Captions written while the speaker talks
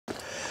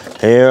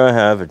Here I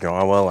have a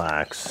drywall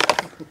axe.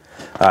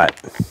 All right.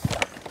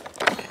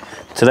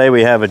 Today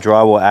we have a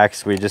drywall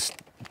axe. We're just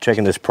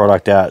checking this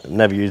product out.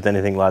 Never used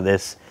anything like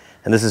this.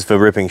 And this is for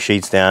ripping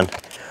sheets down.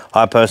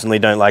 I personally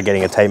don't like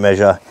getting a tape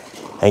measure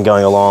and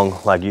going along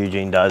like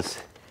Eugene does.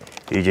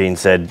 Eugene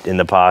said in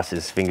the past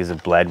his fingers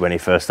have bled when he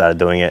first started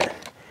doing it.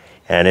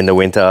 And in the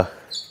winter,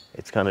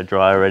 it's kind of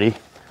dry already.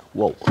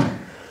 Whoa.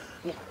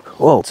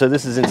 Whoa. So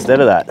this is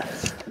instead of that.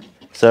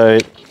 So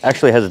it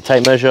actually has a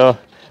tape measure,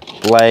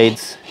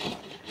 blades,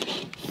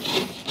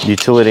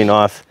 utility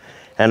knife,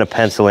 and a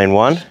pencil in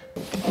one.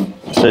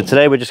 So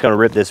today we're just going to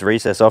rip this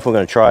recess off. We're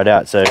going to try it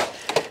out. So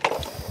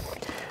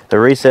the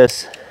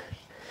recess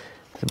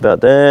is about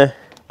there.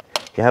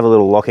 You have a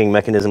little locking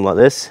mechanism like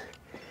this,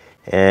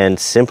 and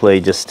simply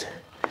just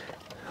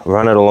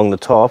run it along the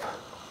top.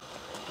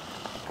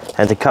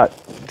 And to cut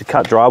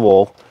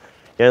drywall,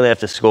 you only have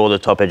to score the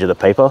top edge of the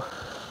paper.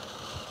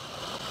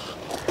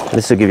 And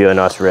this will give you a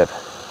nice rip,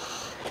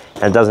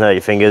 and it doesn't hurt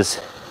your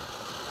fingers.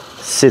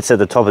 Sits at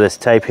the top of this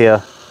tape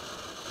here.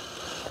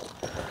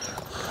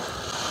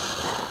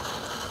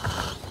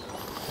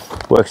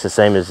 Works the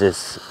same as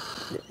this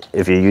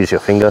if you use your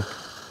finger.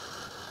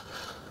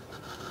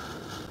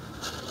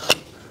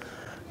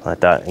 Like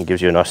that, and gives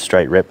you a nice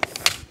straight rip.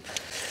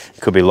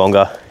 It could be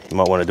longer, you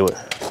might want to do it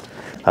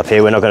up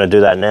here. We're not going to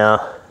do that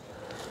now.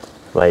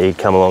 Like you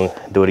come along,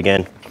 do it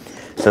again.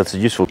 So it's a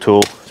useful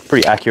tool, it's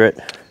pretty accurate.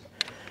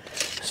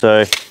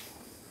 So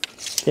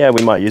yeah,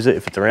 we might use it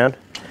if it's around,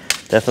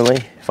 definitely.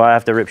 If I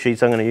have to rip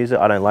sheets, I'm going to use it.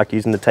 I don't like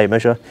using the tape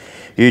measure.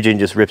 Eugene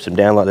just rips them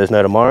down like there's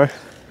no tomorrow.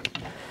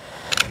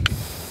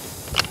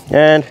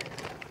 And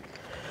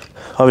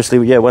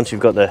obviously, yeah, once you've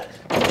got it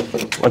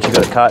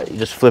cut, you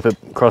just flip it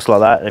across like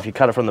that. And if you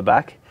cut it from the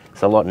back,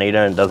 it's a lot neater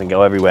and it doesn't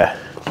go everywhere.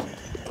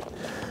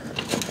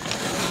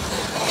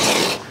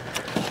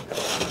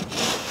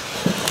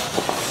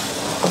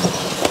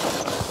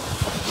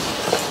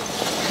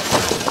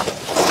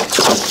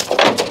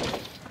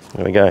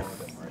 There we go.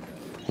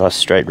 Nice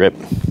straight rip.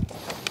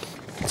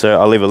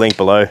 So I'll leave a link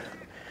below.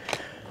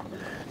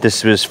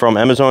 This was from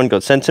Amazon,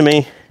 got sent to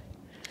me.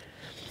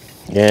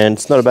 And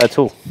it's not a bad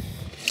tool.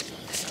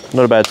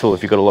 Not a bad tool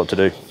if you've got a lot to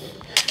do.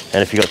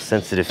 And if you've got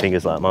sensitive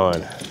fingers like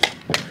mine.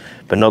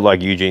 But not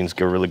like Eugene's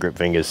Gorilla Grip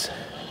fingers.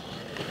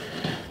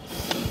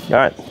 All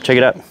right, check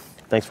it out.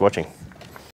 Thanks for watching.